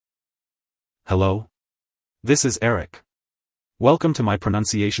Hello? This is Eric. Welcome to my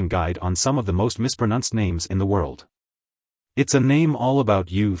pronunciation guide on some of the most mispronounced names in the world. It's a name all about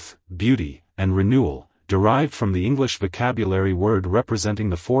youth, beauty, and renewal, derived from the English vocabulary word representing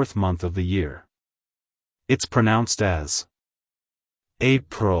the fourth month of the year. It's pronounced as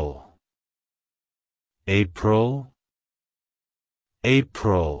April. April.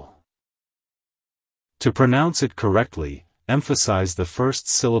 April. To pronounce it correctly, emphasize the first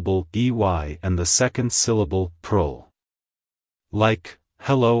syllable ey and the second syllable pruhl. Like,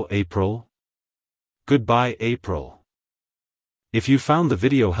 hello April. Goodbye April. If you found the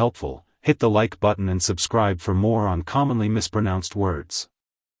video helpful, hit the like button and subscribe for more on commonly mispronounced words.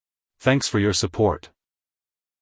 Thanks for your support.